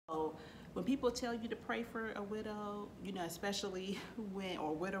when people tell you to pray for a widow, you know, especially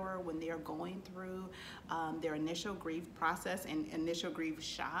or widower, when they're going through their initial grief process and initial grief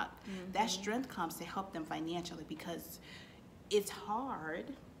shock, that strength comes to help them financially, because it's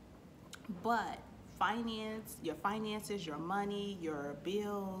hard, but your finances, your money, your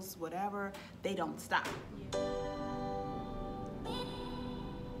bills, whatever, they don't stop.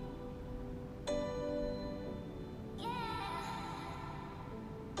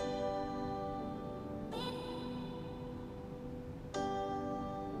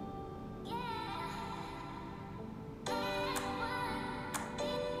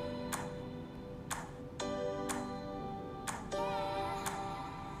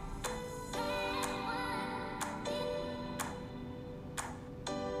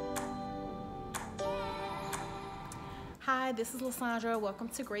 Hi, this is LaSandra. Welcome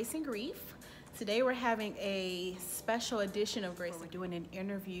to Grace and Grief. Today we're having a special edition of Grace. We're doing an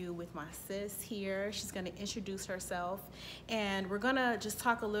interview with my sis here. She's going to introduce herself, and we're going to just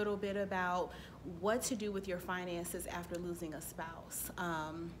talk a little bit about what to do with your finances after losing a spouse.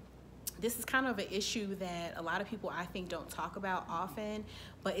 This is kind of an issue that a lot of people, I think, don't talk about often,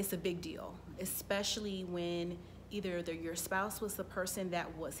 but it's a big deal, especially when either your spouse was the person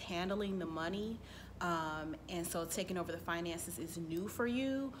that was handling the money, and so taking over the finances is new for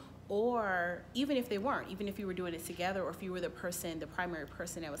you, or even if they weren't, even if you were doing it together, or if you were the primary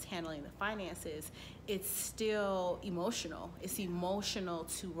person that was handling the finances, it's still emotional. It's emotional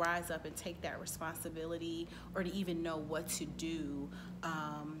to rise up and take that responsibility, or to even know what to do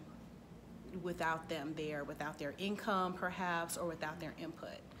without them there, without their income perhaps, or without their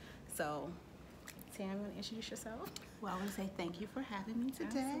input. So, Tam, you want to introduce yourself? Well, I want to say thank you for having me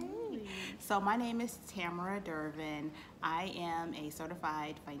today. Absolutely. So my name is Tamara Dervin. I am a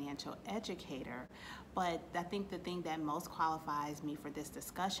certified financial educator, but I think the thing that most qualifies me for this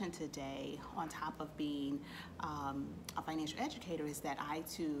discussion today, on top of being a financial educator, is that I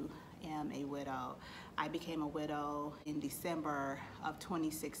too am a widow. I became a widow in December of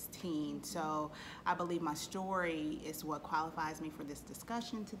 2016. So I believe my story is what qualifies me for this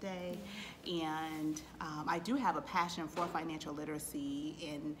discussion today. And I do have a passion for financial literacy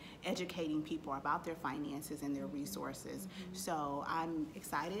and educating people about their finances and their resources. So I'm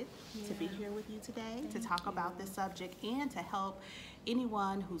excited to be here with you today to talk about this subject and to help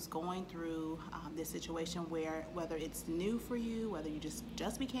anyone who's going through this situation, whether it's new for you, whether you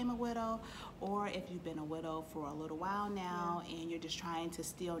just became a widow, or if you've been a widow for a little while now and you're just trying to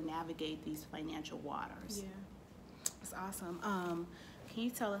still navigate these financial waters. Yeah, that's awesome. Can you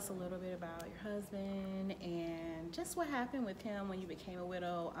tell us a little bit about your husband and just what happened with him when you became a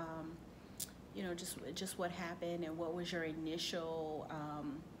widow? You know, just what happened, and what was your initial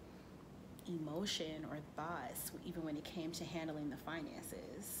emotion or thoughts, even when it came to handling the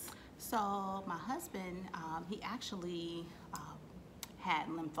finances? So my husband, he actually had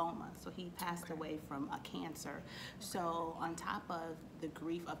lymphoma, so he passed away from a cancer. So on top of the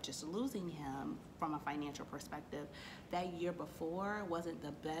grief of just losing him from a financial perspective, that year before wasn't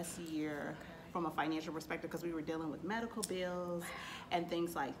the best year from a financial perspective, because we were dealing with medical bills and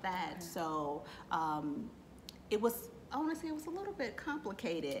things like that. So it was, I want to say it was a little bit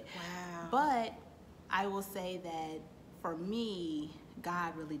complicated. Wow. But I will say that for me,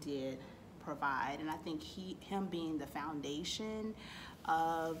 God really did provide, and I think him being the foundation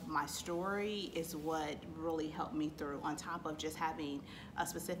of my story is what really helped me through, on top of just having a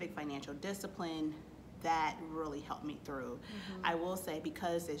specific financial discipline that really helped me through. I will say,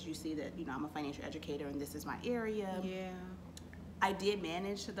 because as you see that, you know, I'm a financial educator and this is my area. Yeah. I did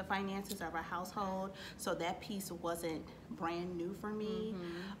manage the finances of our household, so that piece wasn't brand new for me.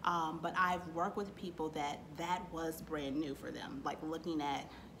 But I've worked with people that was brand new for them, like looking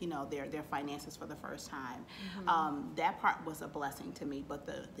at, you know, their finances for the first time. That part was a blessing to me, but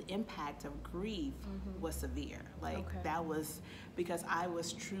the impact of grief was severe. Like that was because I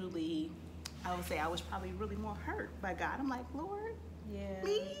was truly, I would say I was probably really more hurt by God. I'm like, Lord,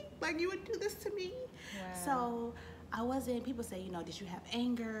 me? Like you would do this to me? Wow. So I wasn't, people say, you know, did you have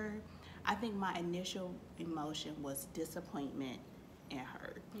anger? I think my initial emotion was disappointment and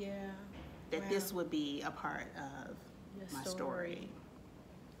hurt. Yeah. That this would be a part of my story.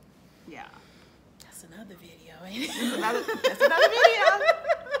 Yeah. That's another video, ain't it? That's another video.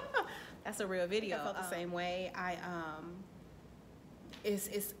 That's a real video. I felt the same way. I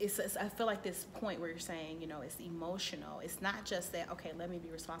feel like this point where you're saying, you know, it's emotional. It's not just that, okay, let me be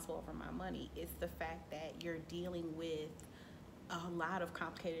responsible for my money. It's the fact that you're dealing with a lot of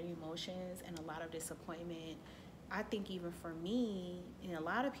complicated emotions and a lot of disappointment. I think even for me, and a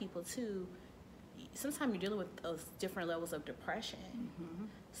lot of people too, sometimes you're dealing with those different levels of depression. Mm-hmm.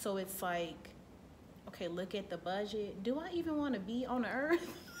 So it's like, okay, look at the budget. Do I even want to be on the earth?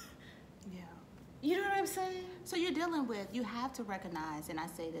 Yeah. You know what I'm saying? So you're dealing with, you have to recognize, and I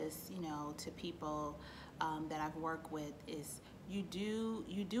say this, you know, to people that I've worked with, is you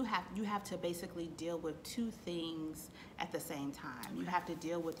have to basically deal with two things at the same time. You have to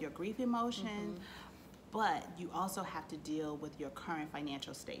deal with your grief emotion, but you also have to deal with your current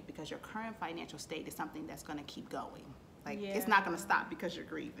financial state, because your current financial state is something that's going to keep going. Like, it's not going to stop because you're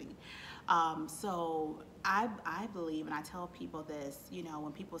grieving. So I believe, and I tell people this, you know,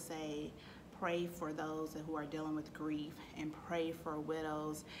 when people say pray for those who are dealing with grief and pray for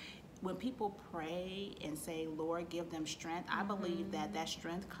widows, when people pray and say, Lord, give them strength, I believe that that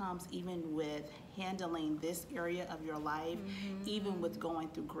strength comes even with handling this area of your life, even with going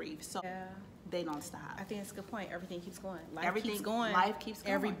through grief. So they don't stop. I think it's a good point. Everything keeps going. Everything keeps going. Life keeps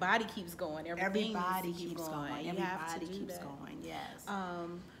going. Everybody keeps going. Everybody keeps going. Everybody keeps going. Yes.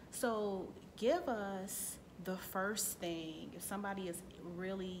 So give us the first thing. If somebody is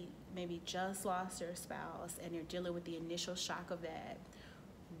really maybe just lost their spouse and they're dealing with the initial shock of that,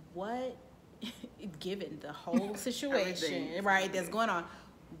 what, given the whole situation, right, that's going on,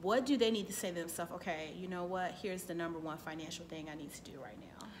 what do they need to say to themselves? Okay, you know what? Here's the number one financial thing I need to do right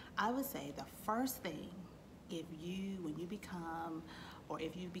now. I would say the first thing, when you become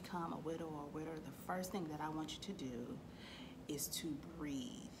a widow or a widower, the first thing that I want you to do is to breathe.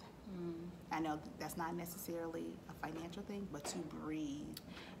 I know that's not necessarily a financial thing, but to breathe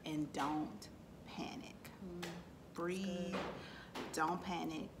and don't panic. Breathe, don't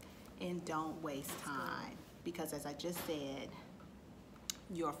panic, and don't waste time. Because as I just said,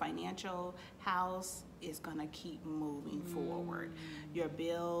 your financial house is gonna keep moving forward. Your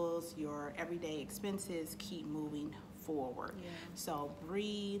bills, your everyday expenses keep moving forward. So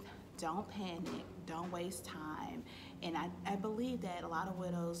breathe, don't panic, don't waste time. And I believe that a lot of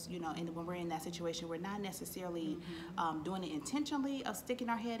widows, you know, and when we're in that situation, we're not necessarily doing it intentionally of sticking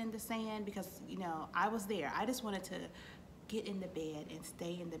our head in the sand, because, you know, I was there. I just wanted to get in the bed and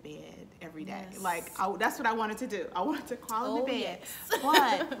stay in the bed every day. Like, that's what I wanted to do. I wanted to crawl in the bed.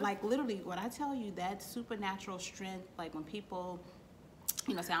 But, like, literally, when I tell you that supernatural strength, like when people,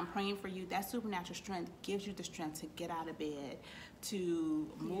 you know, say, I'm praying for you, that supernatural strength gives you the strength to get out of bed, to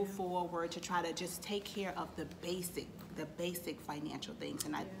move forward, to try to just take care of the basic financial things.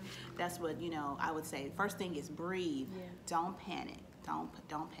 And that's what, you know, I would say. First thing is breathe. Don't panic. Don't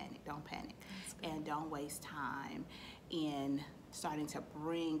panic. And don't waste time in starting to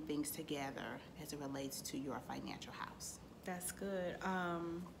bring things together as it relates to your financial house. That's good.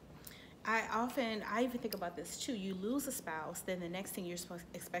 I even think about this too. You lose a spouse, then the next thing you're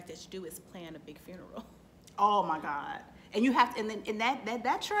expected to do is plan a big funeral. Oh my God. And you have to, and then in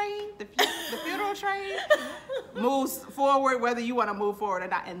that train, the funeral train moves forward whether you want to move forward or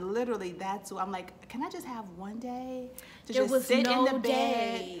not. And literally that's what I'm like, can I just have one day to just sit in the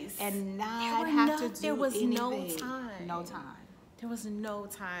bed and not have to do anything? There was no time. No time. There was no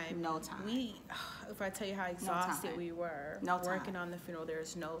time. No time. If I tell you how exhausted we were working on the funeral,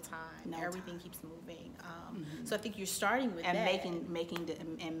 there's no time. Everything keeps moving. So I think you're starting with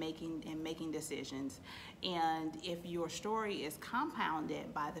making decisions. And if your story is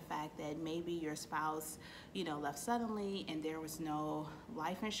compounded by the fact that maybe your spouse, you know, left suddenly and there was no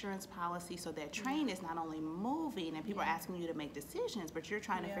life insurance policy, so that train is not only moving and people are asking you to make decisions, but you're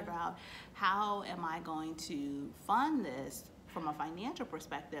trying to figure out, how am I going to fund this from a financial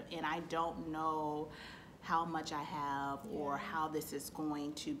perspective, and I don't know how much I have or how this is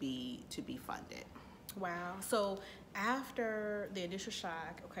going to be funded. Wow. So after the initial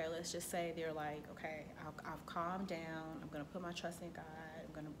shock, okay, let's just say they're like, okay, I've calmed down, I'm going to put my trust in God,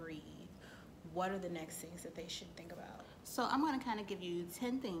 I'm going to breathe. What are the next things that they should think about? So I'm going to kind of give you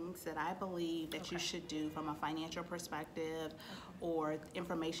 10 things that I believe that you should do from a financial perspective, or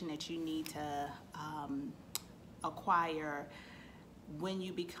information that you need to acquire when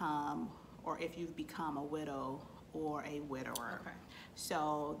you become, or if you've become, a widow or a widower.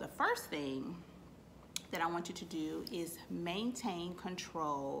 So the first thing that I want you to do is maintain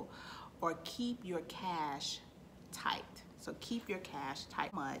control, or keep your cash tight. So keep your cash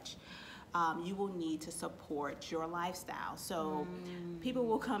tight. Much you will need to support your lifestyle. So people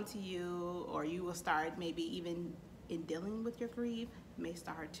will come to you, or you will start, maybe even in dealing with your grief, may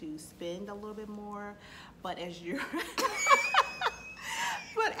start to spend a little bit more, but as you're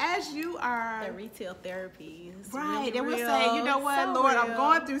as you are, the retail therapy is right, really and we'll say, you know what, Lord, real. I'm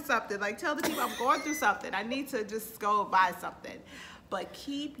going through something. Like, tell the people I'm going through something. I need to just go buy something. But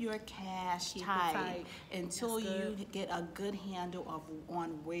keep your cash tight until you get a good handle on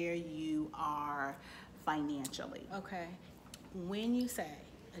where you are financially. Okay. When you say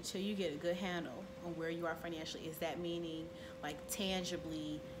until you get a good handle on where you are financially, is that meaning like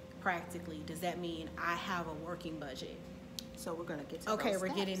tangibly, practically? Does that mean I have a working budget? So we're going to get to okay, those we're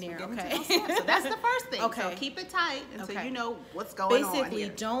steps. getting there. Okay. So that's the first thing. Okay. So keep it tight until you know what's going Basically,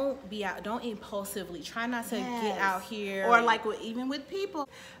 on here. don't impulsively. Try not to get out here. Or like even with people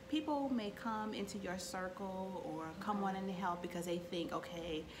may come into your circle or come wanting to help because they think,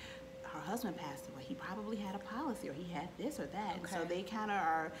 okay, her husband passed away. He probably had a policy or he had this or that. Okay. So they kind of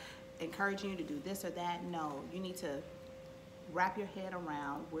are encouraging you to do this or that. No, you need to wrap your head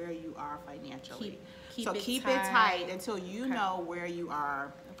around where you are financially. Keep it tight until you know where you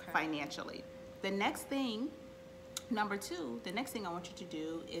are financially. The next thing, number 2, the next thing I want you to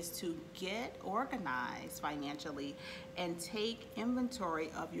do is to get organized financially and take inventory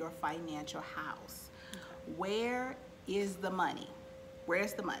of your financial house. Where is the money?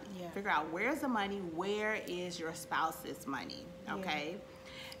 Where's the money? Figure out where's the money, where is your spouse's money, okay?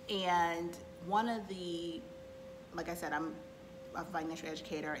 And one of the, like I said, I'm a financial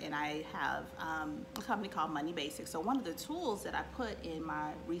educator and I have a company called Money Basics. So one of the tools that I put in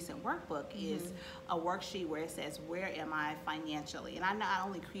my recent workbook is a worksheet where it says, where am I financially? And I not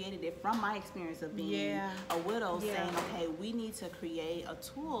only created it from my experience of being a widow, saying, okay, we need to create a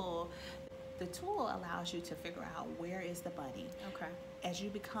tool. The tool allows you to figure out where is the money. Okay. As you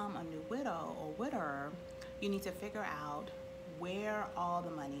become a new widow or widower, you need to figure out where all the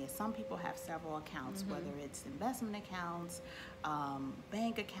money is. Some people have several accounts, whether it's investment accounts,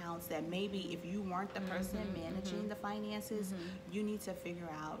 bank accounts, that maybe if you weren't the person managing the finances, you need to figure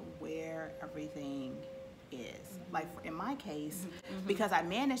out where everything is. Like in my case, because I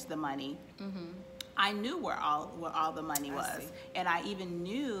managed the money, I knew where all the money was. And I even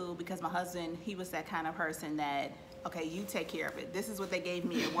knew, because my husband, he was that kind of person that, okay, you take care of it. This is what they gave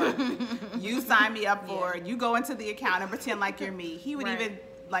me at work. You sign me up for it. You go into the account and pretend like you're me. He would even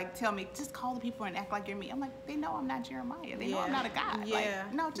like tell me, just call the people and act like you're me. I'm like, they know I'm not Jeremiah. They know I'm not a guy.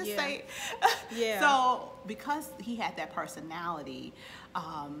 Like, no, just say it. So because he had that personality,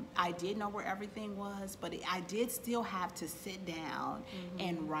 I did know where everything was, but I did still have to sit down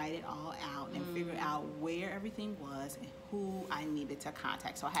and write it all out and figure out where everything was and who I needed to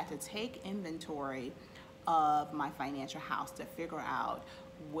contact. So I had to take inventory of my financial house to figure out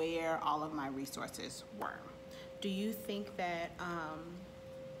where all of my resources were. Do you think that,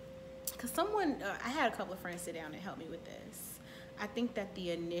 because I had a couple of friends sit down and help me with this. I think that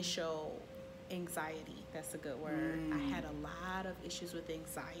the initial anxiety, that's a good word. I had a lot of issues with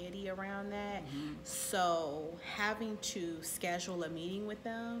anxiety around that. So having to schedule a meeting with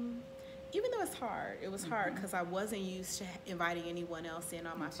them, even though it's hard, it was hard because I wasn't used to inviting anyone else in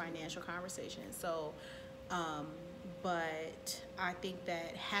on my financial conversation. So, but I think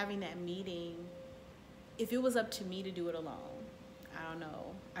that having that meeting, if it was up to me to do it alone,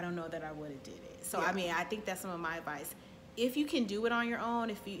 I don't know that I would have did it. So I mean, I think that's some of my advice. If you can do it on your own,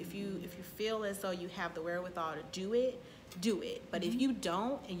 if you feel as though you have the wherewithal to do it. But if you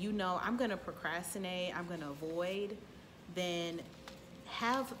don't, and you know I'm gonna procrastinate, I'm gonna avoid, then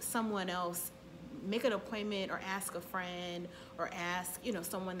have someone else make an appointment or ask a friend or ask,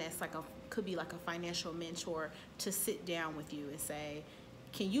 someone that's could be like a financial mentor to sit down with you and say,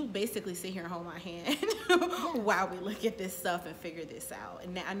 can you basically sit here and hold my hand while we look at this stuff and figure this out?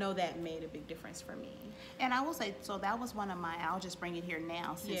 And I know that made a big difference for me. And I will say, so that was one of my, I'll just bring it here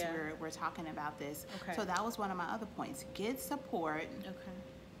now since we're talking about this. Okay. So that was one of my other points. Get support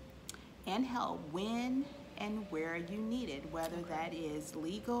and help when and where you need it, whether that is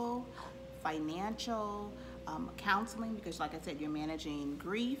legal, financial, counseling, because like I said, you're managing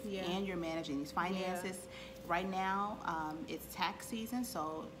grief and you're managing these finances. Right now, it's tax season,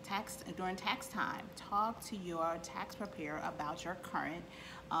 so during tax time, talk to your tax preparer about your current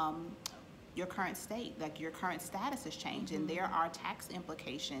state, like your current status is changing. And there are tax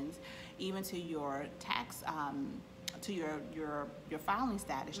implications even to your tax, to your filing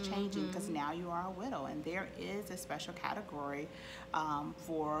status changing, because now you are a widow, and there is a special category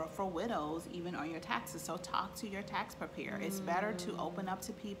for widows even on your taxes. So talk to your tax preparer. It's better to open up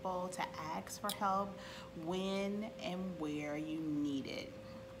to people, to ask for help when and where you need it.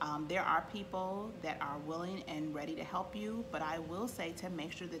 There are people that are willing and ready to help you, but I will say to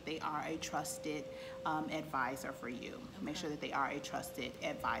make sure that they are a trusted advisor for you. Make sure that they are a trusted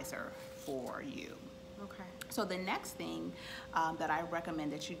advisor for you. Okay. So the next thing that I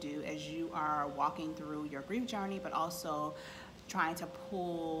recommend that you do as you are walking through your grief journey, but also trying to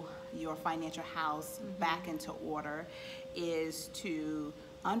pull your financial house back into order is to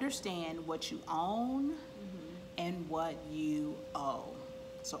understand what you own and what you owe.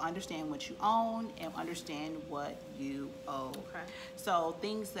 So understand what you own and understand what you owe. Okay. So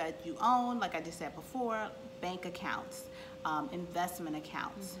things that you own, like I just said before, bank accounts, investment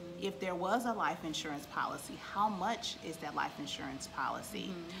accounts. If there was a life insurance policy, how much is that life insurance policy?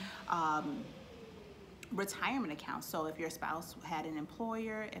 Retirement accounts. So if your spouse had an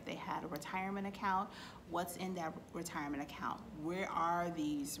employer, if they had a retirement account, what's in that retirement account? Where are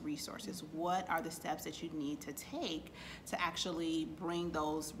these resources? What are the steps that you need to take to actually bring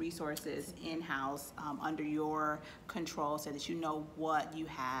those resources in-house under your control so that you know what you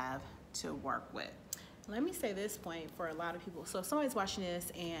have to work with? Let me say this point for a lot of people. So if somebody's watching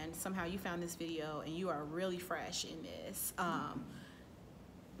this and somehow you found this video and you are really fresh in this,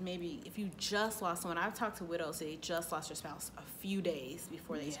 maybe if you just lost someone, I've talked to widows that they just lost their spouse a few days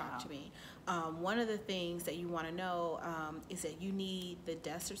before they talk to me. One of the things that you want to know is that you need the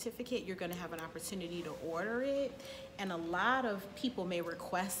death certificate. You're going to have an opportunity to order it, and a lot of people may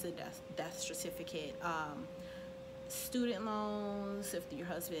request the death certificate. Student loans, if your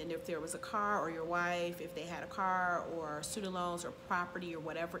husband, if there was a car, or your wife, if they had a car, or student loans or property or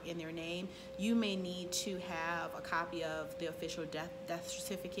whatever in their name, you may need to have a copy of the official death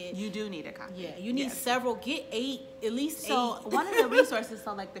certificate. You do need a copy. Yeah, you need several. Get 8, at least 8. So one of the resources,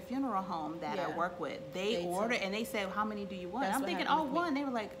 so like the funeral home that I work with, they order and they say, how many do you want? I'm thinking, oh, one. They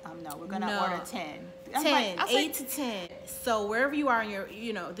were like, no, we're gonna order 10. 10, 8 to 10. So wherever you are in your,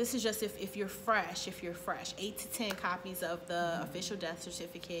 this is just if you're fresh, 8 to 10 copies of the official death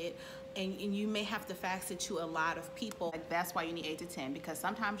certificate, and you may have to fax it to a lot of people. Like, that's why you need 8 to 10, because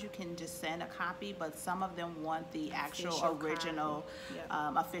sometimes you can just send a copy, but some of them want the actual original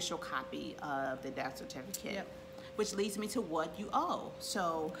official copy of the death certificate. Which leads me to what you owe.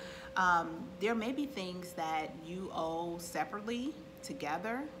 So there may be things that you owe separately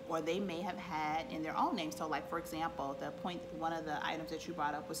together, or they may have had in their own name. So like, for example, one of the items that you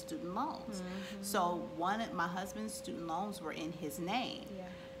brought up was student loans. So my husband's student loans were in his name.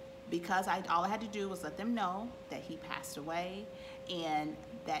 Because all I had to do was let them know that he passed away, and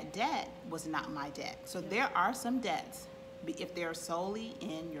that debt was not my debt. So there are some debts, if they're solely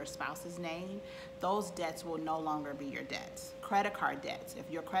in your spouse's name, those debts will no longer be your debts. Credit card debts.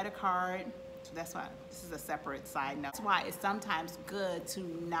 If your credit card, so that's why this is a separate side note. That's why it's sometimes good to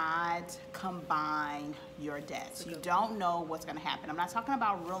not combine your debts. You don't know what's going to happen. I'm not talking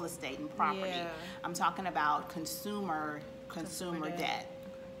about real estate and property. I'm talking about consumer debt.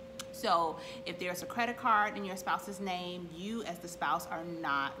 So if there's a credit card in your spouse's name, you as the spouse are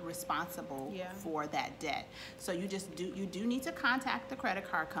not responsible for that debt. So you do need to contact the credit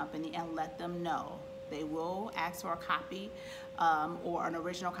card company and let them know. They will ask for a copy or an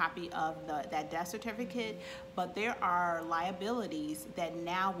original copy of that death certificate, but there are liabilities that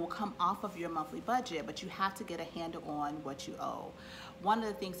now will come off of your monthly budget, but you have to get a handle on what you owe. One of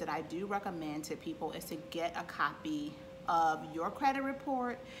the things that I do recommend to people is to get a copy of your credit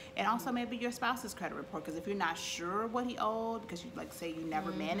report, and also maybe your spouse's credit report, because if you're not sure what he owed, because you say you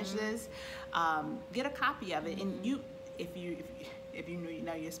never managed this, get a copy of it. And if you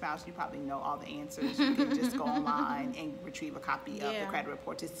know your spouse, you probably know all the answers. You can just go online and retrieve a copy of the credit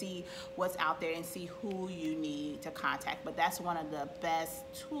report to see what's out there and see who you need to contact. But that's one of the best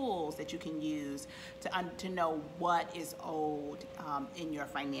tools that you can use to know what is owed in your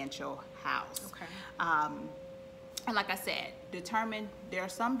financial house. And like I said, determine there are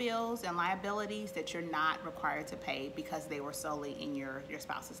some bills and liabilities that you're not required to pay because they were solely in your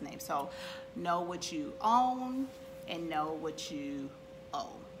spouse's name. So know what you own and know what you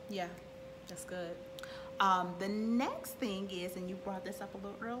owe. Yeah, that's good. The next thing is, and you brought this up a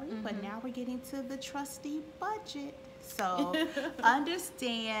little early, but now we're getting to the trustee budget. So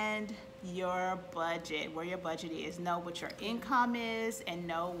understand your budget, where your budget is, know what your income is, and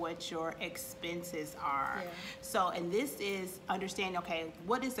know what your expenses are. So, and this is understanding, okay,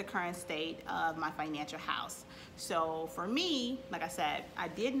 what is the current state of my financial house? So for me, like I said, I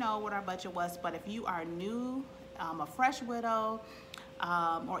did know what our budget was, but if you are new, a fresh widow,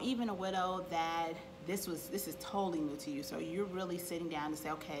 or even a widow that this is totally new to you, so you're really sitting down to say,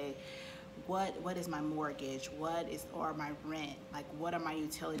 okay, what is my mortgage, or my rent, like what are my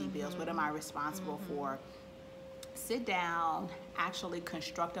utility bills, what am I responsible for? Sit down, actually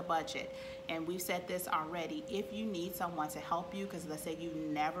construct a budget. And we've said this already, if you need someone to help you, because let's say you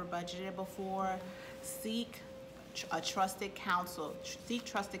never budgeted before, seek a trusted counsel, seek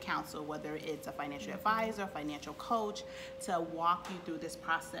trusted counsel, whether it's a financial advisor, financial coach, to walk you through this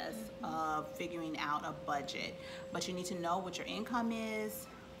process of figuring out a budget. But you need to know what your income is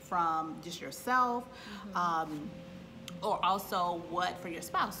from just yourself, or also what for your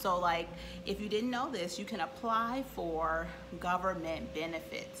spouse. So like, if you didn't know this, you can apply for government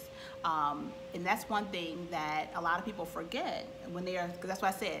benefits. And that's one thing that a lot of people forget when they are, because that's why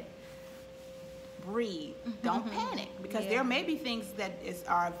I said, breathe, don't panic, because there may be things that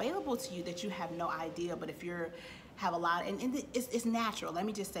are available to you that you have no idea. But if you're have a lot, and it's natural, let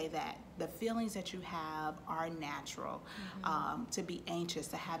me just say that the feelings that you have are natural, to be anxious,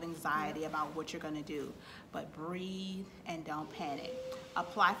 to have anxiety about what you're going to do. But breathe and don't panic.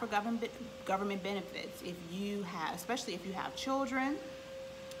 Apply for government benefits. If you have, especially if you have children,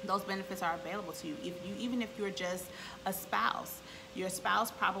 those benefits are available to you. Even if you're just a spouse, your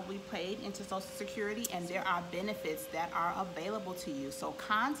spouse probably paid into Social Security, and there are benefits that are available to you. So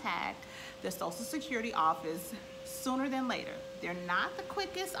contact the Social Security office sooner than later. They're not the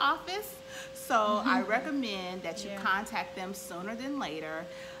quickest office, so I recommend that you contact them sooner than later.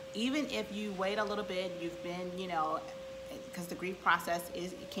 Even if you wait a little bit, you've been, because the grief process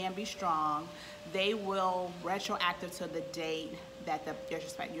can be strong, they will retroactive to the date that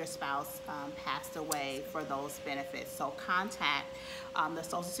your spouse passed away for those benefits. So contact the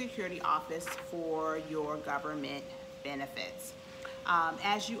Social Security office for your government benefits.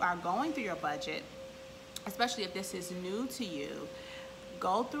 As you are going through your budget, especially if this is new to you,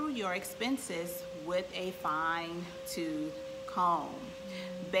 go through your expenses with a fine-tooth comb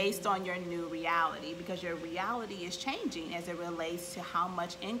based on your new reality, because your reality is changing as it relates to how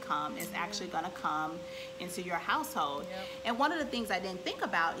much income is actually going to come into your household. And one of the things I didn't think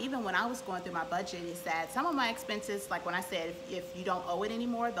about, even when I was going through my budget, is that some of my expenses, like when I said if you don't owe it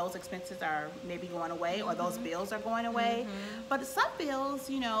anymore, those expenses are maybe going away, or those bills are going away. But some bills,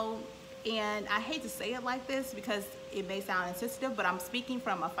 and I hate to say it like this because it may sound insensitive, but I'm speaking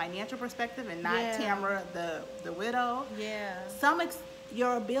from a financial perspective and not Tamara, the widow.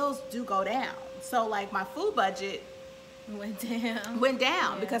 Your bills do go down. So like my food budget went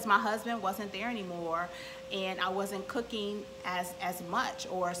down because my husband wasn't there anymore, and I wasn't cooking as much,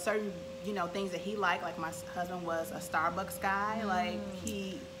 or certain things that he liked. Like my husband was a Starbucks guy. Like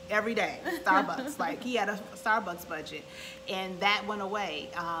he every day Starbucks. Like he had a Starbucks budget, and that went away.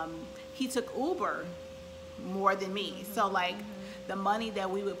 He took Uber more than me. So like the money that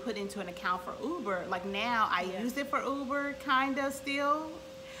we would put into an account for Uber, like now I use it for Uber kind of still,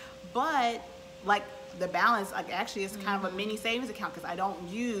 but like the balance, like actually it's kind of a mini savings account because I don't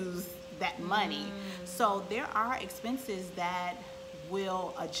use that money. So there are expenses that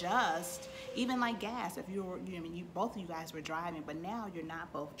will adjust, even like gas. If both of you guys were driving, but now you're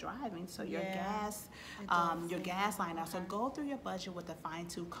not both driving, so your gas line out. So go through your budget with a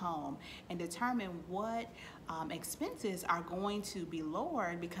fine-tooth comb and determine what expenses are going to be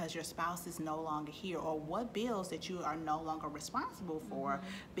lowered because your spouse is no longer here, or what bills that you are no longer responsible for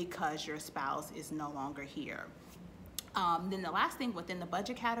because your spouse is no longer here. Then the last thing within the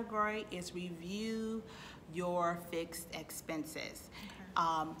budget category is review your fixed expenses.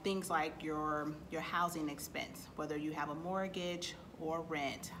 Things like your housing expense, whether you have a mortgage or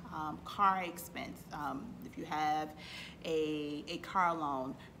rent, car expense, if you have a car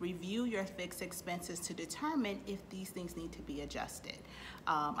loan, review your fixed expenses to determine if these things need to be adjusted.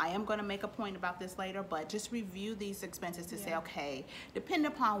 I am going to make a point about this later, but just review these expenses to say, okay, depending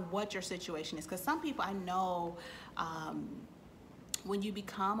upon what your situation is, because some people I know, when you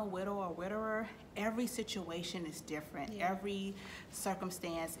become a widow or widower, every situation is different. Every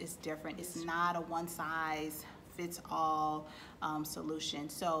circumstance is different. It's not a one-size-fits-all solution.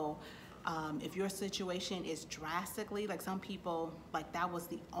 So if your situation is drastically, like some people, like that was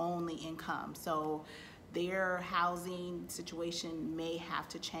the only income, so their housing situation may have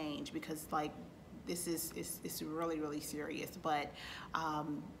to change because like this is really, really serious. But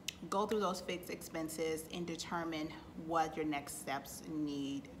go through those fixed expenses and determine what your next steps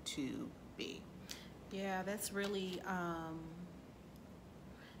need to be. Yeah, that's really,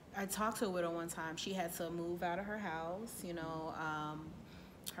 I talked to a widow one time. She had to move out of her house.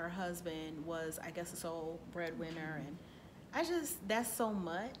 Her husband was, I guess, a sole breadwinner, and that's so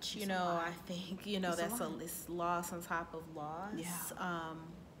much, I think, it's loss on top of loss.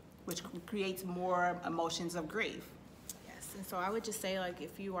 Which creates more emotions of grief. And so I would just say, like,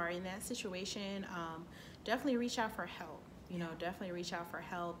 if you are in that situation, definitely reach out for help. Definitely reach out for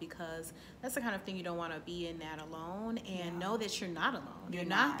help, because that's the kind of thing you don't want to be in that alone, and know that you're not alone. You're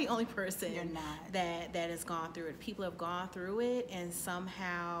not the only person that has gone through it. People have gone through it, and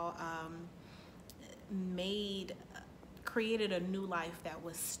somehow created a new life that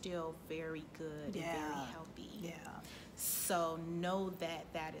was still very good and very healthy. Yeah. So know that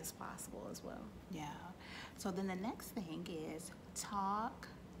that is possible as well. Yeah. So then the next thing is talk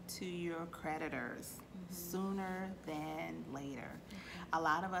to your creditors sooner than later. A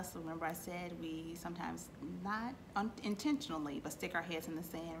lot of us, remember I said, we sometimes not intentionally, but stick our heads in the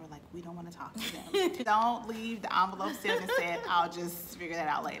sand. We're like, we don't want to talk to them. Don't leave the envelope sealed and said, I'll just figure that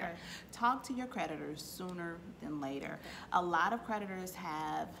out later. Talk to your creditors sooner than later. A lot of creditors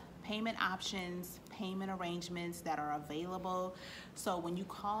have payment options, payment arrangements that are available. So when you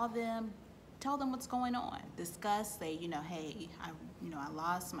call them, tell them what's going on. Discuss, say, hey, I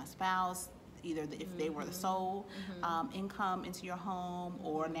lost my spouse, either if they were the sole income into your home,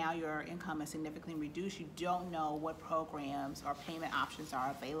 or now your income is significantly reduced. You don't know what programs or payment options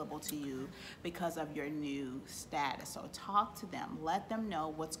are available to you because of your new status. So talk to them, let them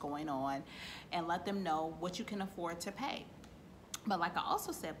know what's going on, and let them know what you can afford to pay. But like I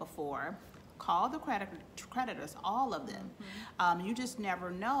also said before, call the creditors, all of them. You just never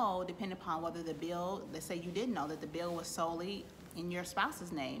know, depending upon whether the bill, let's say you didn't know that the bill was solely in your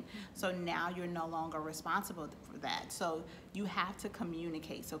spouse's name. So now you're no longer responsible for that. So you have to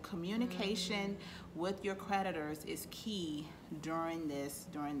communicate. So communication with your creditors is key during this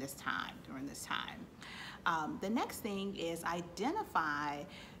time. The next thing is identify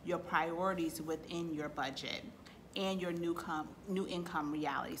your priorities within your budget and your new income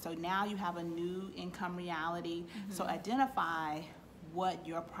reality. So now you have a new income reality. So identify what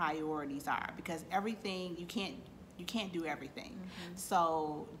your priorities are, because everything you can't do everything.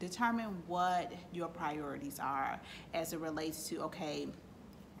 So determine what your priorities are as it relates to, okay,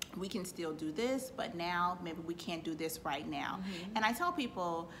 we can still do this, but now maybe we can't do this right now. And I tell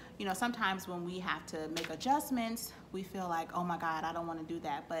people, sometimes when we have to make adjustments, we feel like, oh my God, I don't want to do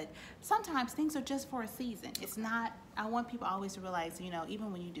that. But sometimes things are just for a season. It's not, I want people always to realize,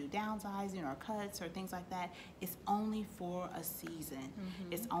 even when you do downsizing or cuts or things like that, it's only for a season.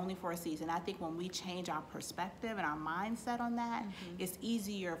 It's only for a season. I think when we change our perspective and our mindset on that, it's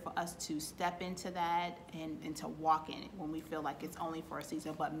easier for us to step into that and to walk in it when we feel like it's only for a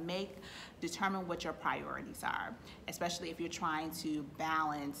season. But determine what your priorities are, especially if you're trying to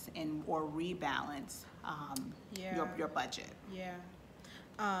balance or rebalance your budget.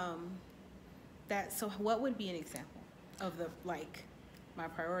 So what would be an example of my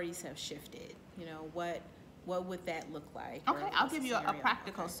priorities have shifted? What would that look like? Okay, I'll give you a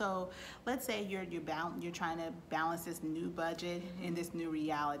practical. Okay. So let's say you're trying to balance this new budget in this new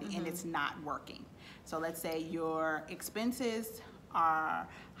reality, and it's not working. So let's say your expenses are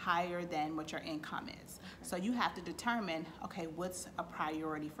higher than what your income is. So you have to determine, okay, what's a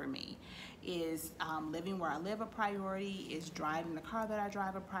priority for me? Is living where I live a priority? Is driving the car that I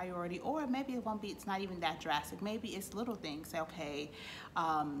drive a priority? Or maybe it's not even that drastic. Maybe it's little things. Say, okay,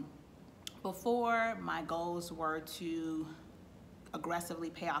 before my goals were to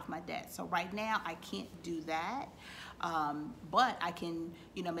aggressively pay off my debt. So right now I can't do that, but I can,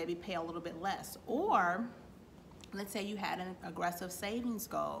 maybe pay a little bit less. Or let's say you had an aggressive savings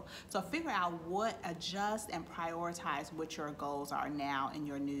goal. So figure out adjust and prioritize what your goals are now in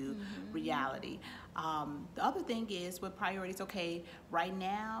your new reality. The other thing is with priorities, okay, right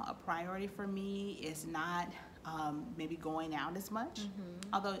now a priority for me is not maybe going out as much.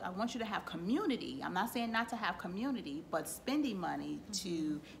 Although I want you to have community. I'm not saying not to have community, but spending money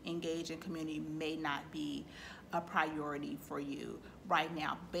to engage in community may not be a priority for you right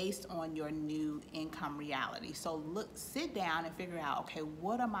now based on your new income reality. So sit down and figure out, okay,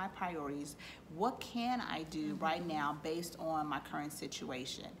 what are my priorities? What can I do right now based on my current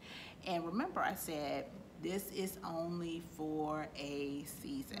situation? And remember, I said this is only for a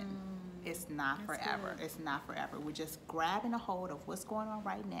season. It's not forever. It's not forever. We're just grabbing a hold of what's going on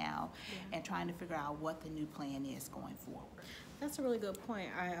right now and trying to figure out what the new plan is going forward. That's a really good point.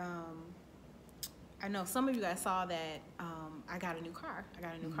 I know some of you guys saw that I got a new car. I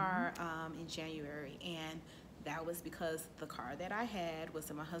got a new car in January, and that was because the car that I had was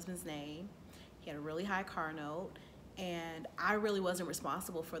in my husband's name. He had a really high car note, and I really wasn't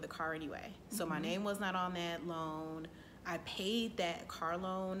responsible for the car anyway. So my name was not on that loan. I paid that car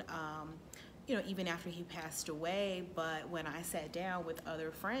loan, even after he passed away. But when I sat down with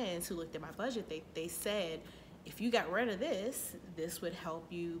other friends who looked at my budget, they said, if you got rid of this would help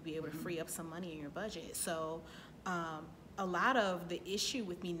you be able to free up some money in your budget. So a lot of the issue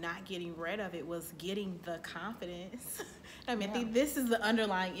with me not getting rid of it was getting the confidence. I think this is the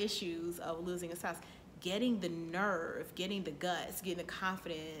underlying issues of losing a spouse. Getting the nerve, getting the guts, getting the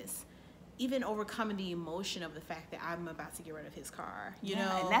confidence, even overcoming the emotion of the fact that I'm about to get rid of his car, you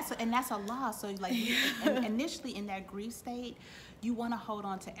know? And that's a loss. So like initially in that grief state, you want to hold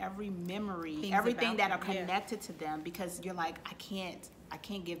on to every memory, everything that are connected to them, because you're like, I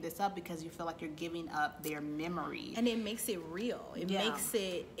can't give this up, because you feel like you're giving up their memory. And it makes it seal. It makes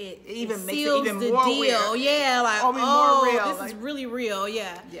it even seals even the more deal. weird. Yeah, like, more real. This like, is really real.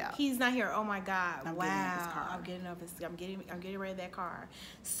 Yeah. Yeah. He's not here. Oh my God. I'm I'm getting rid of that car.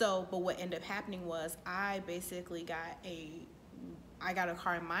 So, but what ended up happening was I basically got a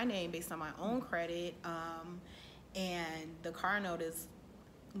car in my name based on my own credit, and the car note is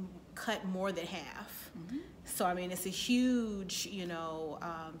cut more than half. So I mean, it's a huge,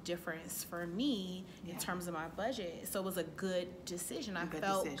 difference for me in terms of my budget. So it was a good decision. I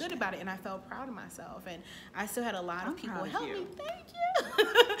felt good about it, and I felt proud of myself. And I still had a lot of people help me. Thank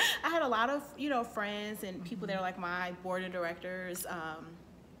you. I had a lot of friends and people that are like my board of directors,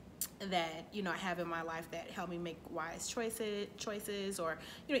 that I have in my life that help me make wise choices, or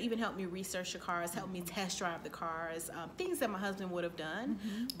even help me research the cars, help me test drive the cars, things that my husband would have done.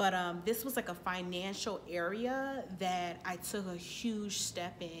 But this was like a financial area that I took a huge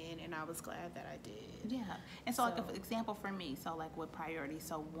step in, and I was glad that I did. Yeah. And so like an example for me, so like with priorities,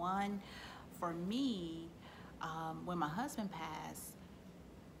 so one for me, when my husband passed,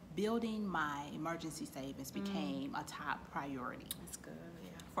 building my emergency savings became a top priority. That's good.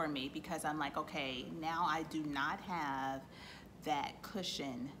 For me, because I'm like, okay, now I do not have that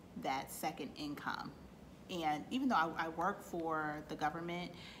cushion, that second income. And even though I work for the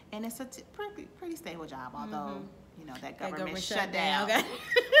government, and it's a pretty stable job, although that government shut down. Okay.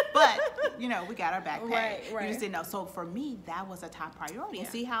 But we got our back pay. Right. We just didn't know. So for me, that was a top priority. And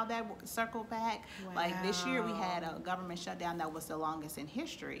see how that circled back? Wow. Like this year we had a government shutdown that was the longest in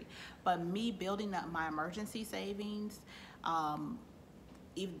history. But me building up my emergency savings,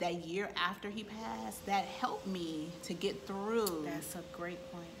 even that year after he passed, that helped me to get through. That's a great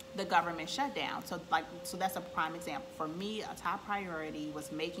point. The government shutdown. So that's a prime example. For me, a top priority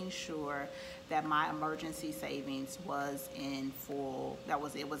was making sure that my emergency savings was in full,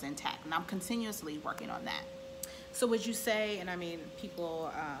 it was intact. And I'm continuously working on that. So would you say, and I mean,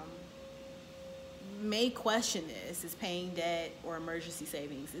 people may question this, is paying debt or emergency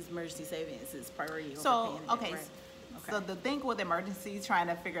savings? Is emergency savings priority over paying debt, right? So the thing with emergencies, trying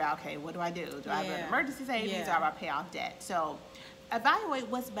to figure out, okay, what do I do? Do I have an emergency savings or do I pay off debt? So evaluate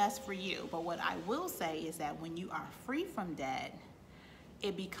what's best for you. But what I will say is that when you are free from debt,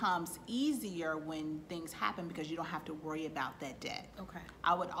 it becomes easier when things happen because you don't have to worry about that debt. Okay.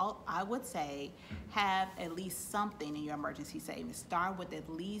 I would say have at least something in your emergency savings. Start with at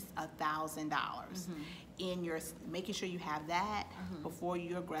least $1,000 in your, making sure you have that before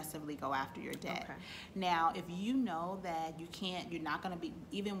you aggressively go after your debt. Okay. Now, if you know that you're not going to be,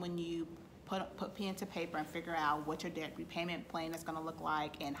 even when you put pen to paper and figure out what your debt repayment plan is going to look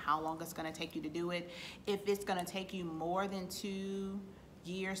like and how long it's going to take you to do it, if it's going to take you more than 2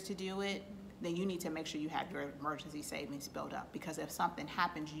 years to do it, then you need to make sure you have your emergency savings built up, because if something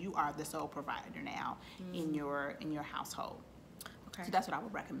happens, you are the sole provider now in your household. Okay. So that's what I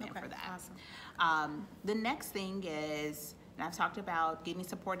would recommend for that. Awesome. The next thing is, and I've talked about getting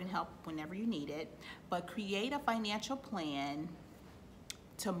support and help whenever you need it, but create a financial plan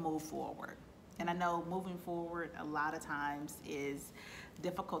to move forward. And I know moving forward a lot of times is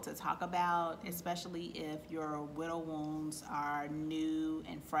difficult to talk about, especially if your widow wounds are new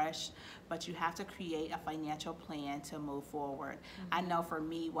and fresh, but you have to create a financial plan to move forward. I know for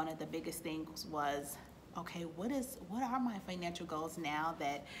me, one of the biggest things was, okay, what are my financial goals now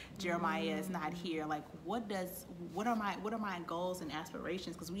that Jeremiah is not here? Like, what are my goals and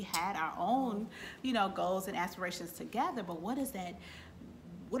aspirations? Because we had our own, goals and aspirations together, but what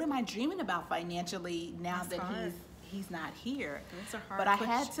am I dreaming about financially now that he's not here? That's a hard But I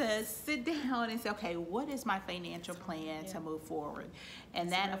question. had to sit down and say, okay, what is my financial plan to move forward?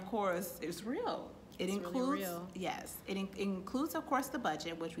 And that, of course, is real. It includes, really real. Yes, it includes, of course, the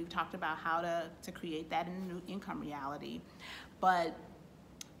budget, which we've talked about how to create that in a new income reality. But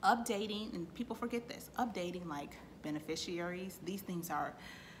updating, and people forget this, updating like beneficiaries, these things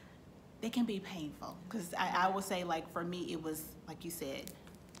they can be painful. Because I would say, like, for me, it was, like you said,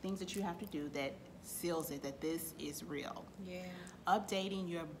 things that you have to do that seals it, that this is real. Yeah. Updating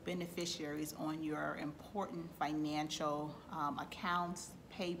your beneficiaries on your important financial accounts,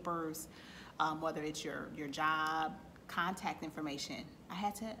 papers, whether it's your job, contact information. I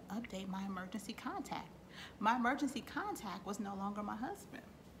had to update my emergency contact. My emergency contact was no longer my husband.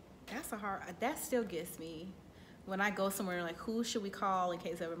 That still gets me. When I go somewhere, like, who should we call in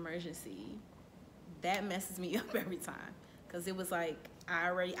case of emergency? That messes me up every time. Because it was like,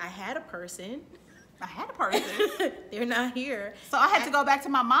 I had a person. I had a person. They're not here. So I had to go back to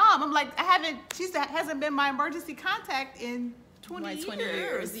my mom. I'm like, she hasn't been my emergency contact in 20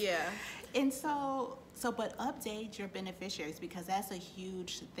 years. Yeah. And but update your beneficiaries, because that's a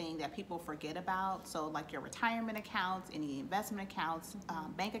huge thing that people forget about. So like your retirement accounts, any investment accounts,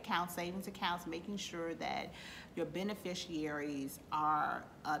 bank accounts, savings accounts, making sure that your beneficiaries are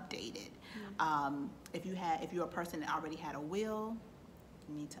updated. If you're a person that already had a will,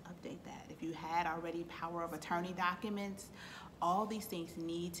 you need to update that. If you had already power of attorney documents, all these things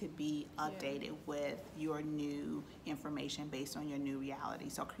need to be updated with your new information based on your new reality.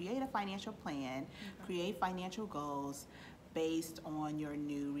 So create a financial plan, create financial goals based on your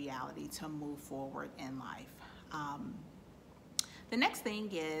new reality to move forward in life. The next thing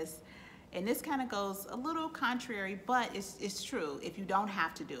is, and this kind of goes a little contrary, but it's true, if you don't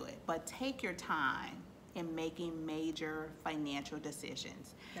have to do it, but take your time in making major financial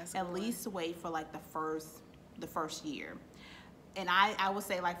decisions. At least wait for like the first year. And I would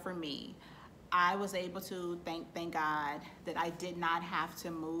say, like, for me, I was able to thank God that I did not have to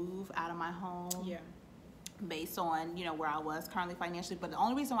move out of my home based on, where I was currently financially. But the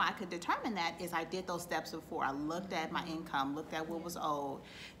only reason why I could determine that is I did those steps before. I looked at my income, looked at what was owed,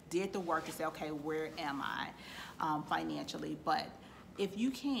 did the work to say, okay, where am I financially? But if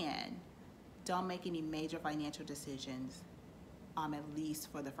you can, don't make any major financial decisions at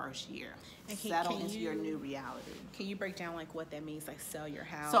least for the first year. And settle into your new reality. Can you break down like what that means, like sell your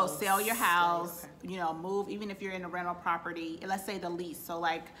house? So sell your house, move, even if you're in a rental property, let's say the lease. So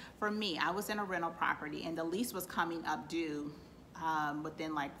like for me, I was in a rental property and the lease was coming up due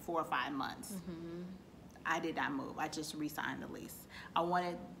within like 4 or 5 months. I did not move. I just re-signed the lease. I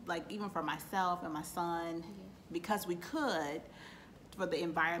wanted, like, even for myself and my son, because we could, for the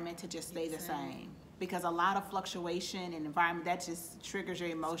environment to just stay the same. Because a lot of fluctuation in environment, that just triggers your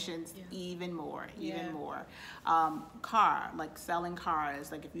emotions even more. Car, like selling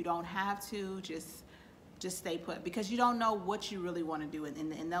cars, like if you don't have to, just stay put, because you don't know what you really want to do.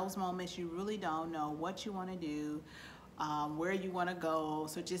 In those moments, you really don't know what you want to do, where you want to go.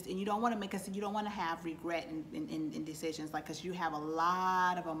 So and you don't want to have regret in decisions, like, because you have a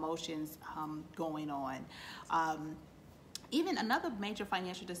lot of emotions going on. Even another major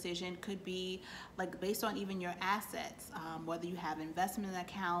financial decision could be like based on even your assets, whether you have investment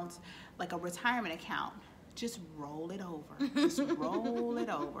accounts, like a retirement account. Just roll it over. Just roll it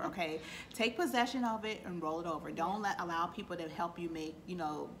over, okay? Take possession of it and roll it over. Don't allow people to help you make,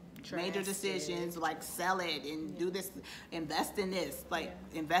 major decisions, like sell it and do this, invest in this, like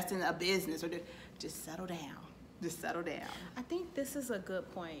invest in a business, or just settle down. Just settle down. I think this is a good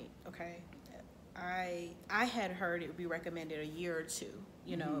point, okay? I had heard it would be recommended a year or two,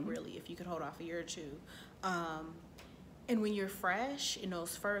 really, if you could hold off a year or two. And when you're fresh, in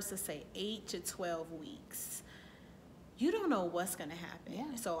those first, let's say 8 to 12 weeks, you don't know what's going to happen.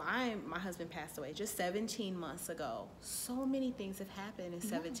 Yeah. So my husband passed away just 17 months ago. So many things have happened in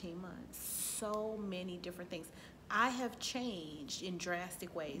 17 months. So many different things. I have changed in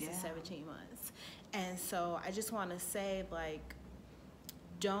drastic ways in 17 months. And so I just want to say, like,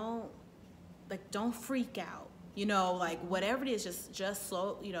 don't freak out, like whatever it is, just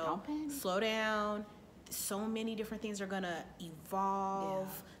slow, slow down. So many different things are gonna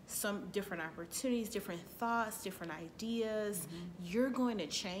evolve, some different opportunities, different thoughts, different ideas. You're going to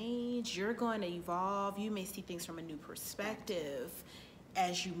change, you're going to evolve. You may see things from a new perspective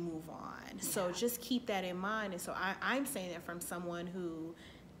as you move on. So just keep that in mind. And so I'm saying that from someone who,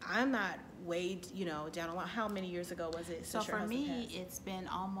 I'm not weighed, down a lot. How many years ago was it? So for me, it's been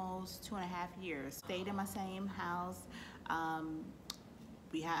almost 2.5 years. Stayed in my same house.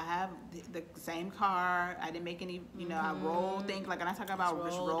 We have the same car. I didn't make any, I rolled things, like when I talk about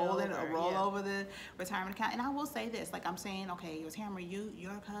just roll over the retirement account. And I will say this, like I'm saying, okay, it was Tamara,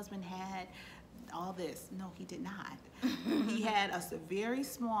 your husband had all this. No, he did not. He had a very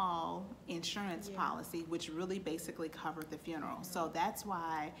small insurance policy, which really basically covered the funeral. So that's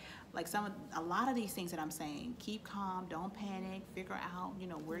why, like a lot of these things that I'm saying, keep calm, don't panic, figure out,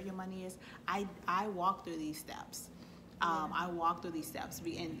 where your money is. I walk through these steps. I walked through these steps,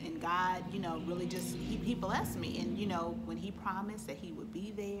 and God, really just, he blessed me. And, when he promised that he would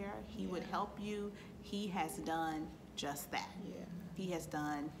be there, he would help you, he has done just that. He has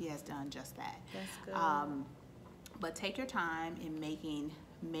done just that. That's good. But take your time in making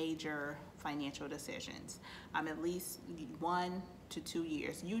major financial decisions. At least 1 to 2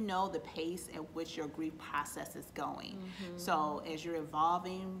 years. You know the pace at which your grief process is going. So as you're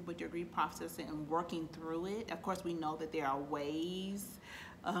evolving with your grief process and working through it, of course we know that there are ways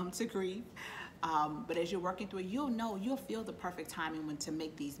to grieve. But as you're working through it, you'll feel the perfect timing when to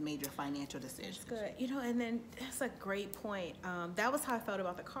make these major financial decisions. That's good. And then that's a great point. That was how I felt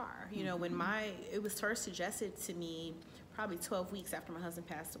about the car. When it was first suggested to me probably 12 weeks after my husband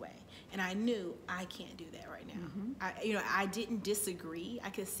passed away. And I knew I can't do that right now. I didn't disagree. I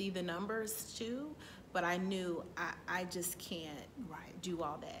could see the numbers too, but I knew I just can't do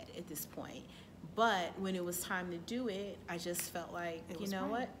all that at this point. But when it was time to do it, I just felt like,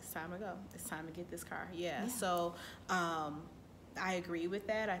 what? It's time to go. It's time to get this car. Yeah. So I agree with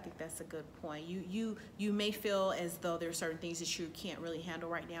that. I think that's a good point. You may feel as though there are certain things that you can't really handle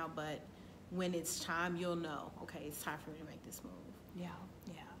right now, but when it's time, you'll know, okay, it's time for me to make this move. Yeah.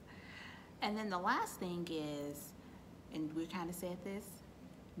 And then the last thing is, and we kind of said this,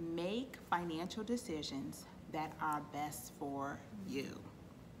 make financial decisions that are best for you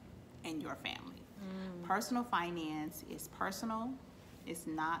and your family. Personal finance is personal. It's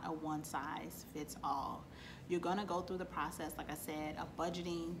not a one-size-fits-all. You're going to go through the process, like I said, of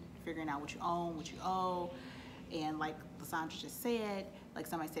budgeting, figuring out what you own, what you owe. And like LaSandra just said, like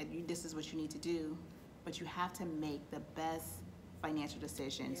somebody said, this is what you need to do. But you have to make the best financial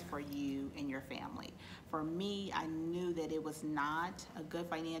decisions for you and your family. For me, I knew that it was not a good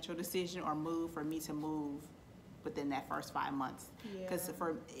financial decision or move for me to move within that first 5 months, because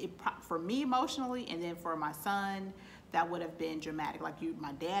for me emotionally, and then for my son, that would have been dramatic. Like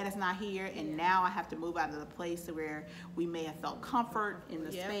my dad is not here, and now I have to move out of the place where we may have felt comfort in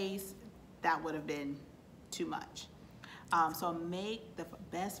the space. That would have been too much. So make the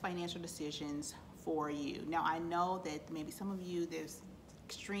best financial decisions for you. Now I know that maybe some of you, there's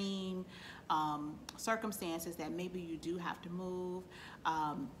extreme circumstances that maybe you do have to move.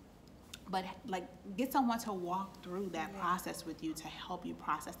 But like, get someone to walk through that process with you to help you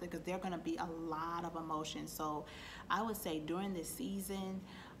process it, because there are going to be a lot of emotions. So I would say during this season,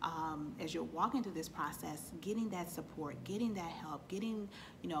 as you're walking through this process, getting that support, getting that help, getting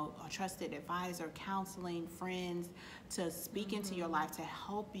a trusted advisor, counseling, friends to speak into your life to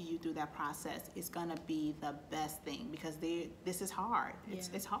help you through that process is going to be the best thing, because this is hard. It's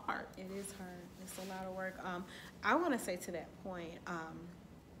hard. It is hard. It's a lot of work. I want to say to that point,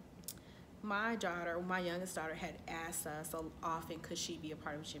 my youngest daughter, had asked us often, could she be a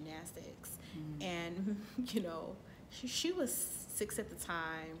part of gymnastics? And, she was 6 at the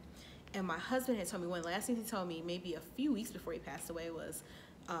time. And my husband had told me, one last thing he told me maybe a few weeks before he passed away was,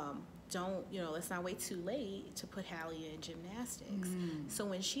 let's not wait too late to put Hallie in gymnastics. So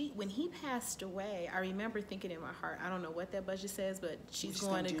when he passed away, I remember thinking in my heart, I don't know what that budget says, but she's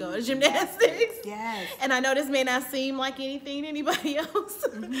going to go to gymnastics. Yes. And I know this may not seem like anything to anybody else,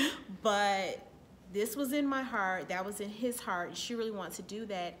 but this was in my heart. That was in his heart. She really wanted to do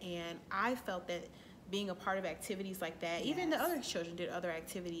that. And I felt that being a part of activities like that, even the other children did other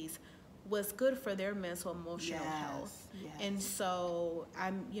activities, was good for their mental, emotional health. And so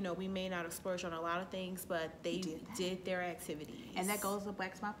we may not have splurged on a lot of things, but they did their activities. And that goes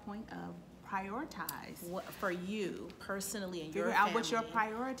back to my point of prioritize. What, for you personally and Figure your out family. what your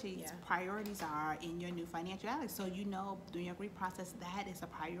priorities are in your new financial reality. So during your grief process, that is a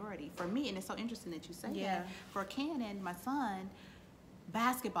priority for me. And it's so interesting that you say that. For Ken and my son,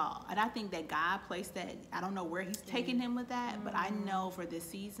 basketball. And I think that God placed that. I don't know where he's taking him with that, but I know for this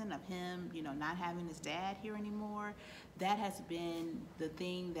season of him, not having his dad here anymore, that has been the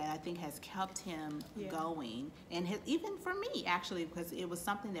thing that I think has kept him going. And even for me, actually, because it was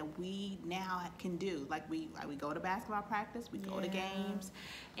something that we now can do. Like we go to basketball practice, we go to games.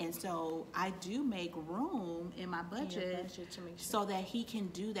 And so I do make room in my budget to make sure, so that he can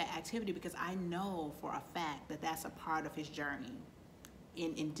do that activity, because I know for a fact that that's a part of his journey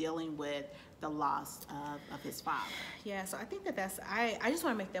in dealing with the loss of his father. Yeah, so I think I just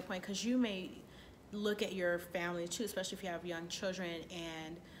want to make that point, because you may look at your family too, especially if you have young children,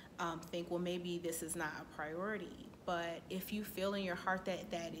 and think, well, maybe this is not a priority. But if you feel in your heart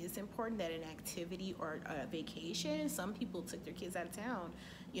that that is important, that an activity or a vacation, some people took their kids out of town,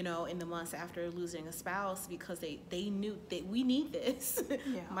 in the months after losing a spouse, because they knew that we need this.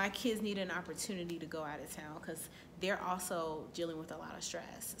 My kids need an opportunity to go out of town, because they're also dealing with a lot of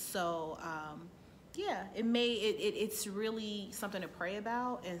stress. So it's really something to pray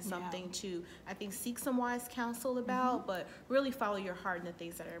about, and something to, I think, seek some wise counsel about, but really follow your heart and the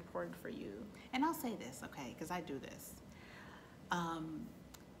things that are important for you. And I'll say this, okay, because I do this.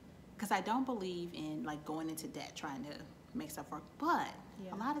 Because I don't believe in like going into debt trying to make stuff work. But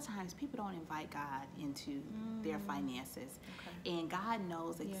a lot of times people don't invite God into their finances. And God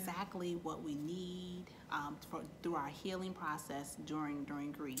knows exactly what we need through our healing process during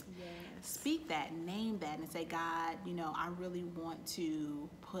grief. Speak that, name that, and say, God, you know, I really want to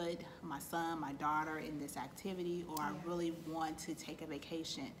put my son, my daughter in this activity, or I really want to take a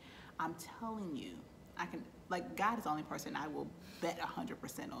vacation. I'm telling you, I can, like, God is the only person I will bet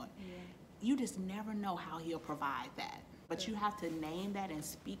 100% on. You just never know how he'll provide that. But you have to name that and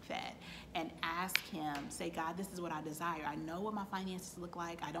speak that and ask him, say, God, this is what I desire. I know what my finances look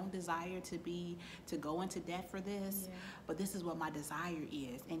like. I don't desire to go into debt for this, but this is what my desire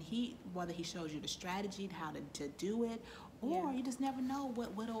is. And whether he shows you the strategy, how to do it, or you just never know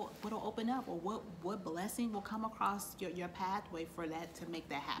what'll open up, or what blessing will come across your pathway for that, to make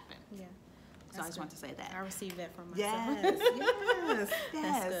that happen. So I just want to say that. I received that from myself.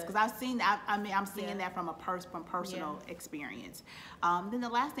 Yes. Because I've seen that. I mean, I'm seeing that from personal experience. Then the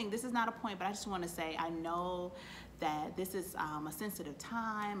last thing, this is not a point, but I just want to say, I know that this is a sensitive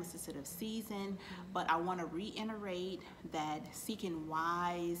time, a sensitive season, but I want to reiterate that seeking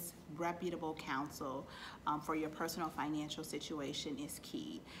wise, reputable counsel for your personal financial situation is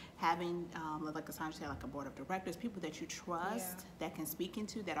key. Having, like LaSandra said, like a board of directors, people that you trust, that can speak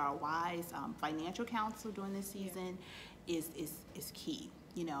into, that are wise financial counsel during this season is key.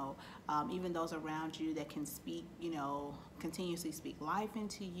 You know, even those around you that can speak, you know, continuously speak life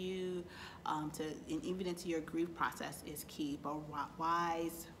into you, and even into your grief process is key. But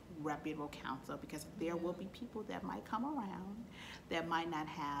wise, reputable counsel, because there will be people that might come around that might not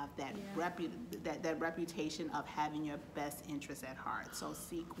have that that reputation of having your best interests at heart. So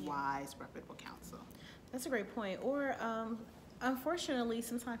seek wise, reputable counsel. That's a great point. Or unfortunately,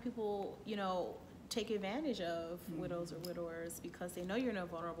 sometimes people, you know, take advantage of widows or widowers because they know you're in a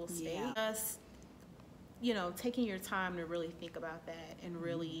vulnerable state. Just, you know, taking your time to really think about that and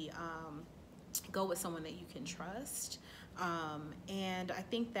really go with someone that you can trust. And I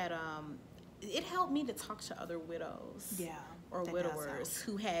think that it helped me to talk to other widows or widowers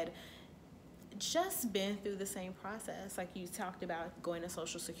who had just been through the same process. Like you talked about going to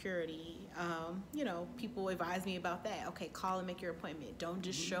Social Security. You know, people advise me about that. Okay, call and make your appointment. Don't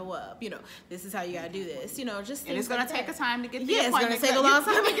just show up. You know, this is how you gotta do this. You know, just and it's gonna take a time to get the appointment. It's gonna take a long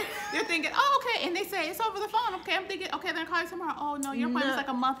time. You're thinking, oh, okay, and they say it's over the phone. Okay, I'm thinking, okay, then call you tomorrow. Oh no, your appointment's like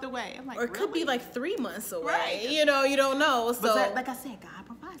a month away. I'm like, or it could be like 3 months away. Right. You know, you don't know. So, but like I said, God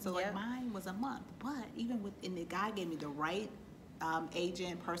provides. So like mine was a month, but even within the God gave me the right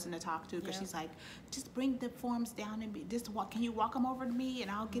agent person to talk to, because she's like, just bring the forms down and can you walk them over to me and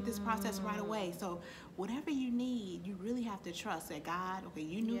I'll get this process right away. So whatever you need, you really have to trust that God, okay,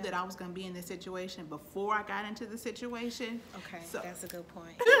 you knew that I was going to be in this situation before I got into the situation. Okay, so that's a good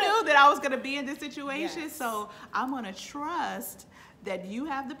point. You knew that I was going to be in this situation, so I'm going to trust that you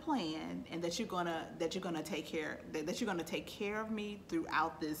have the plan and that you're gonna take care of me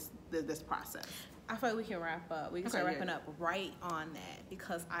throughout this process. I feel like we can wrap up. We can start wrapping up right on that,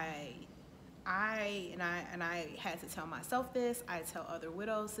 because I had to tell myself this. I tell other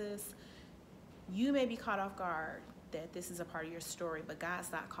widows this. You may be caught off guard that this is a part of your story, but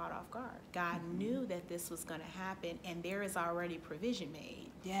God's not caught off guard. God knew that this was going to happen, and there is already provision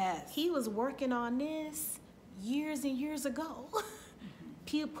made. Yes. He was working on this years and years ago.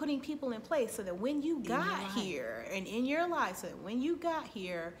 Putting people in place so that when you got here, and in your life, so that when you got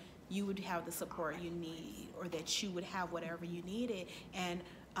here, you would have the support you need, or that you would have whatever you needed. And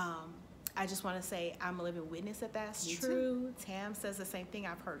I just want to say I'm a living witness that that's true. Tam says the same thing.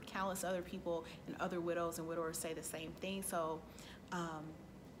 I've heard countless other people and other widows and widowers say the same thing. So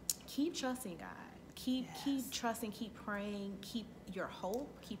keep trusting God. Keep trusting, keep praying, keep your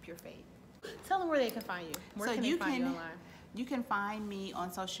hope, keep your faith. Tell them where they can find you. Where can they find you online? You can find me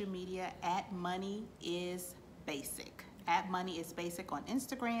on social media at Money is Basic. At Money is Basic on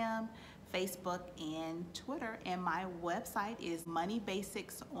Instagram, Facebook, and Twitter. And my website is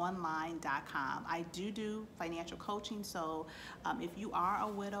moneybasicsonline.com. I do financial coaching, so if you are a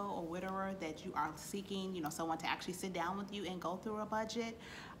widow or widower that you are seeking, you know, someone to actually sit down with you and go through a budget,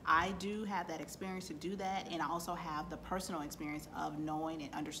 I do have that experience to do that, and I also have the personal experience of knowing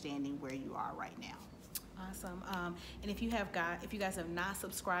and understanding where you are right now. Awesome. And if you guys have not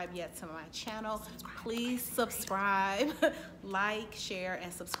subscribed yet to my channel, please subscribe, like, share,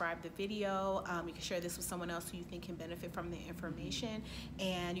 and subscribe the video. You can share this with someone else who you think can benefit from the information.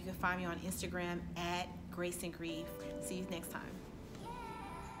 And you can find me on Instagram at Grace and Grief. See you next time.